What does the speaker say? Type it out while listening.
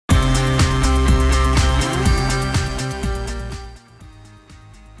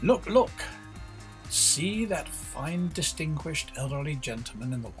Look, look! See that fine, distinguished elderly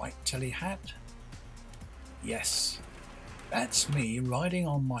gentleman in the white tilly hat? Yes, that's me riding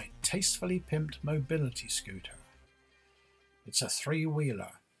on my tastefully pimped mobility scooter. It's a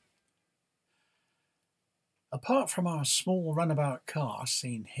three-wheeler. Apart from our small runabout car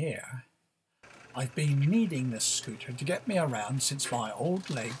seen here, I've been needing this scooter to get me around since my old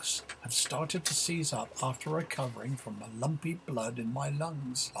legs have started to seize up after recovering from the lumpy blood in my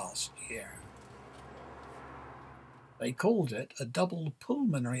lungs last year. They called it a double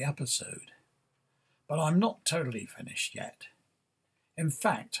pulmonary episode, but I'm not totally finished yet. In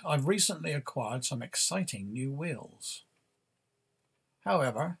fact, I've recently acquired some exciting new wheels.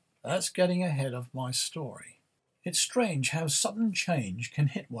 However, that's getting ahead of my story. It's strange how sudden change can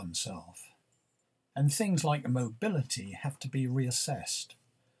hit oneself, and things like mobility have to be reassessed.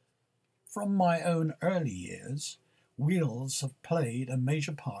 From my own early years, wheels have played a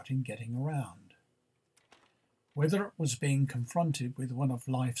major part in getting around. Whether it was being confronted with one of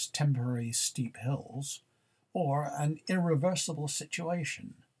life's temporary steep hills, or an irreversible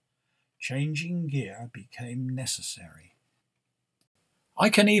situation, changing gear became necessary. I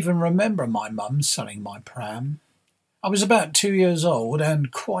can even remember my mum selling my pram. I was about 2 years old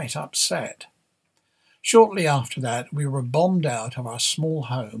and quite upset. Shortly after that, we were bombed out of our small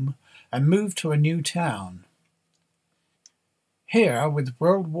home and moved to a new town. Here, with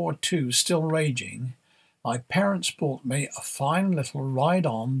World War II still raging, my parents bought me a fine little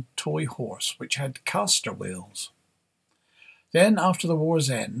ride-on toy horse which had caster wheels. Then, after the war's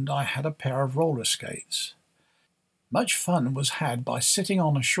end, I had a pair of roller skates. Much fun was had by sitting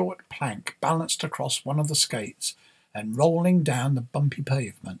on a short plank balanced across one of the skates and rolling down the bumpy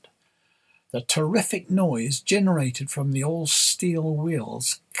pavement. The terrific noise generated from the all-steel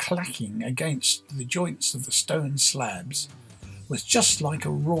wheels clacking against the joints of the stone slabs was just like a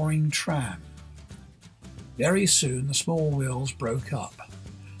roaring tram. Very soon the small wheels broke up,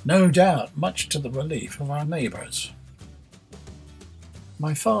 no doubt much to the relief of our neighbours.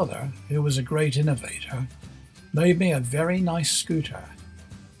 My father, who was a great innovator, made me a very nice scooter,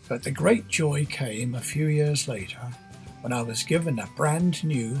 but the great joy came a few years later when I was given a brand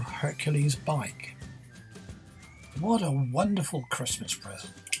new Hercules bike. What a wonderful Christmas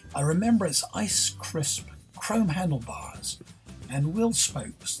present. I remember its ice-crisp chrome handlebars and wheel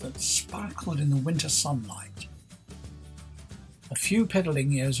spokes that sparkled in the winter sunlight. A few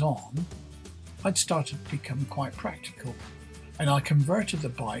pedaling years on, I'd started to become quite practical, and I converted the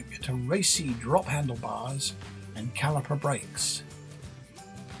bike to racy drop handlebars and caliper brakes.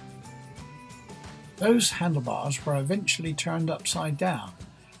 Those handlebars were eventually turned upside down,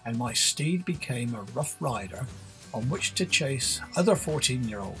 and my steed became a rough rider on which to chase other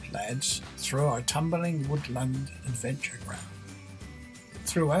 14-year-old lads through our tumbling woodland adventure ground.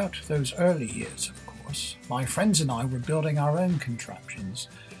 Throughout those early years, of course, my friends and I were building our own contraptions,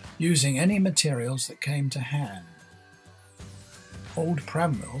 using any materials that came to hand. Old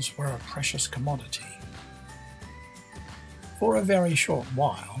pram wheels were a precious commodity. For a very short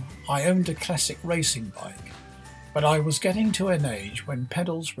while, I owned a classic racing bike, but I was getting to an age when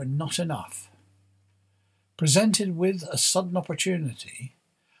pedals were not enough. Presented with a sudden opportunity,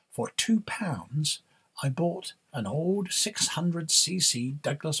 for £2, I bought an old 600cc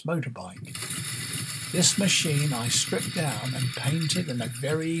Douglas motorbike. This machine I stripped down and painted in a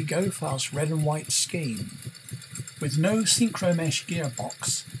very go-fast red and white scheme, with no synchromesh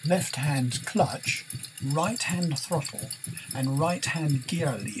gearbox, left-hand clutch, right-hand throttle and right-hand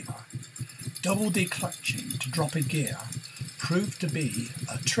gear lever. Double declutching to drop a gear proved to be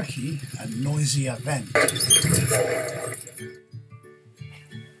a tricky and noisy event.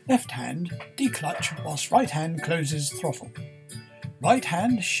 Left hand declutch whilst right hand closes throttle. Right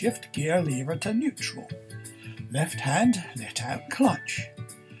hand shift gear lever to neutral. Left hand let out clutch.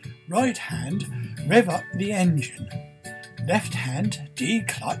 Right hand rev up the engine. Left hand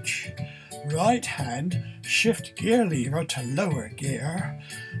declutch. Right hand shift gear lever to lower gear.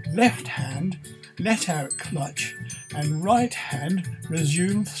 Left hand let out clutch, and right hand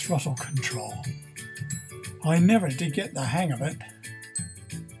resume throttle control. I never did get the hang of it.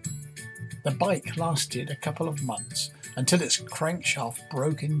 The bike lasted a couple of months until its crankshaft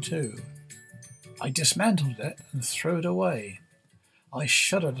broke in two. I dismantled it and threw it away. I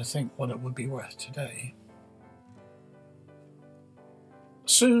shudder to think what it would be worth today.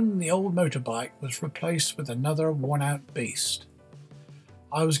 Soon the old motorbike was replaced with another worn-out beast.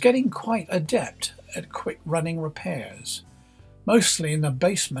 I was getting quite adept at quick running repairs, mostly in the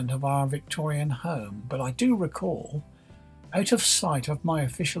basement of our Victorian home, but I do recall, out of sight of my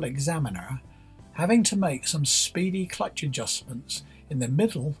official examiner, having to make some speedy clutch adjustments in the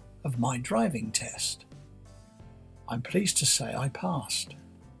middle of my driving test. I'm pleased to say I passed.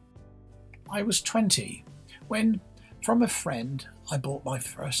 I was 20 when, from a friend, I bought my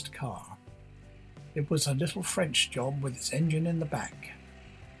first car. It was a little French job with its engine in the back.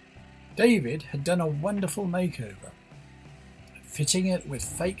 David had done a wonderful makeover, fitting it with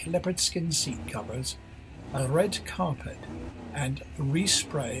fake leopard skin seat covers, a red carpet, and a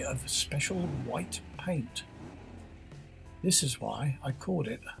respray of special white paint. This is why I called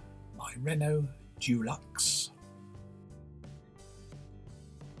it my Renault Dulux.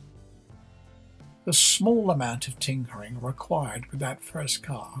 The small amount of tinkering required with that first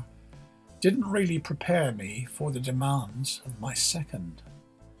car didn't really prepare me for the demands of my second.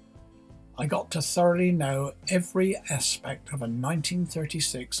 I got to thoroughly know every aspect of a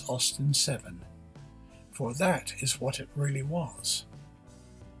 1936 Austin 7, for that is what it really was.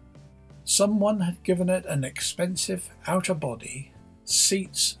 Someone had given it an expensive outer body,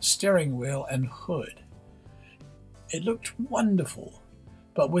 seats, steering wheel and hood. It looked wonderful,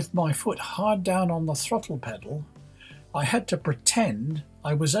 but with my foot hard down on the throttle pedal, I had to pretend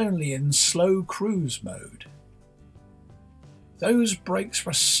I was only in slow cruise mode. Those brakes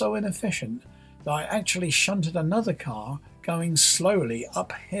were so inefficient that I actually shunted another car going slowly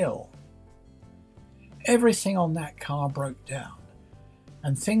uphill. Everything on that car broke down,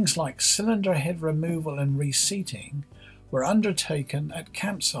 and things like cylinder head removal and reseating were undertaken at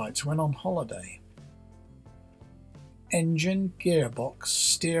campsites when on holiday. Engine, gearbox,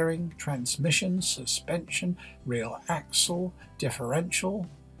 steering, transmission, suspension, rear axle, differential.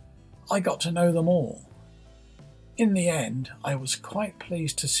 I got to know them all. In the end, I was quite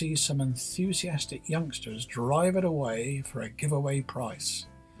pleased to see some enthusiastic youngsters drive it away for a giveaway price.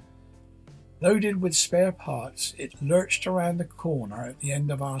 Loaded with spare parts, it lurched around the corner at the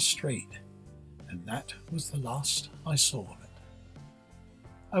end of our street, and that was the last I saw of it.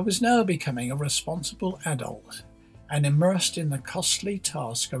 I was now becoming a responsible adult and immersed in the costly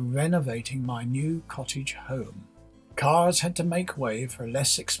task of renovating my new cottage home. Cars had to make way for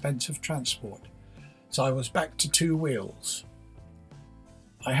less expensive transport, so I was back to two wheels.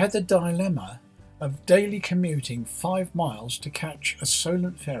 I had the dilemma of daily commuting 5 miles to catch a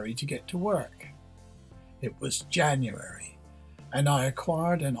Solent ferry to get to work. It was January, and I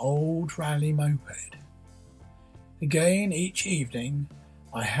acquired an old rally moped. Again, each evening,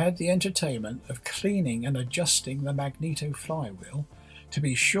 I had the entertainment of cleaning and adjusting the magneto flywheel to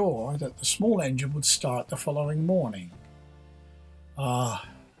be sure that the small engine would start the following morning. Ah,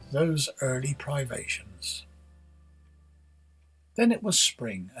 those early privations. Then it was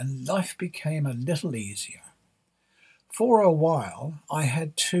spring, and life became a little easier. For a while, I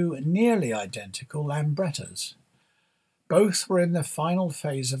had two nearly identical Lambrettas. Both were in the final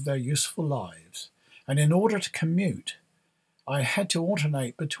phase of their useful lives, and in order to commute, I had to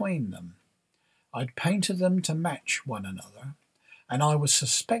alternate between them. I'd painted them to match one another, and I was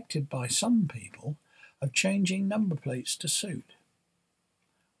suspected by some people of changing number plates to suit.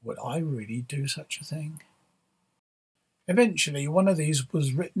 Would I really do such a thing? Eventually, one of these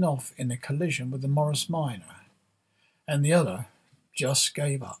was written off in a collision with the Morris Minor, and the other just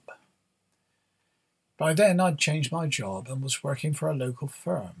gave up. By then, I'd changed my job and was working for a local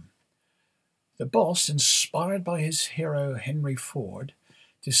firm. The boss, inspired by his hero Henry Ford,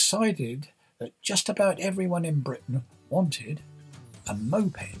 decided that just about everyone in Britain wanted a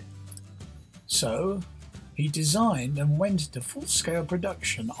moped. So he designed and went into full-scale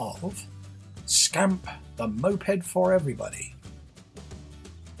production of Scamp, the moped for everybody.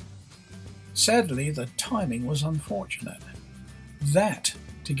 Sadly, the timing was unfortunate. That,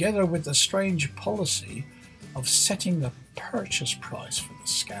 together with the strange policy of setting the purchase price for the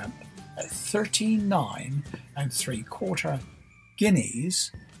Scamp at 39 3/4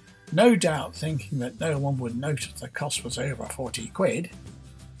 guineas, no doubt thinking that no one would notice the cost was over 40 quid,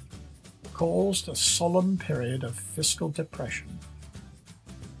 caused a solemn period of fiscal depression.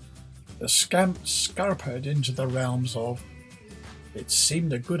 The Scamp scampered into the realms of it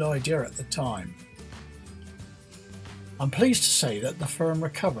seemed a good idea at the time. I'm pleased to say that the firm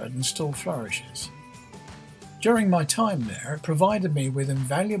recovered and still flourishes. During my time there, it provided me with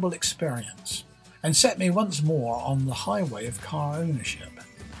invaluable experience and set me once more on the highway of car ownership.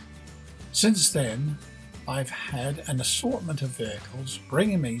 Since then, I've had an assortment of vehicles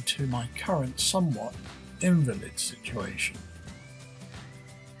bringing me to my current somewhat invalid situation.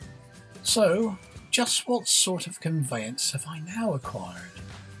 So, just what sort of conveyance have I now acquired?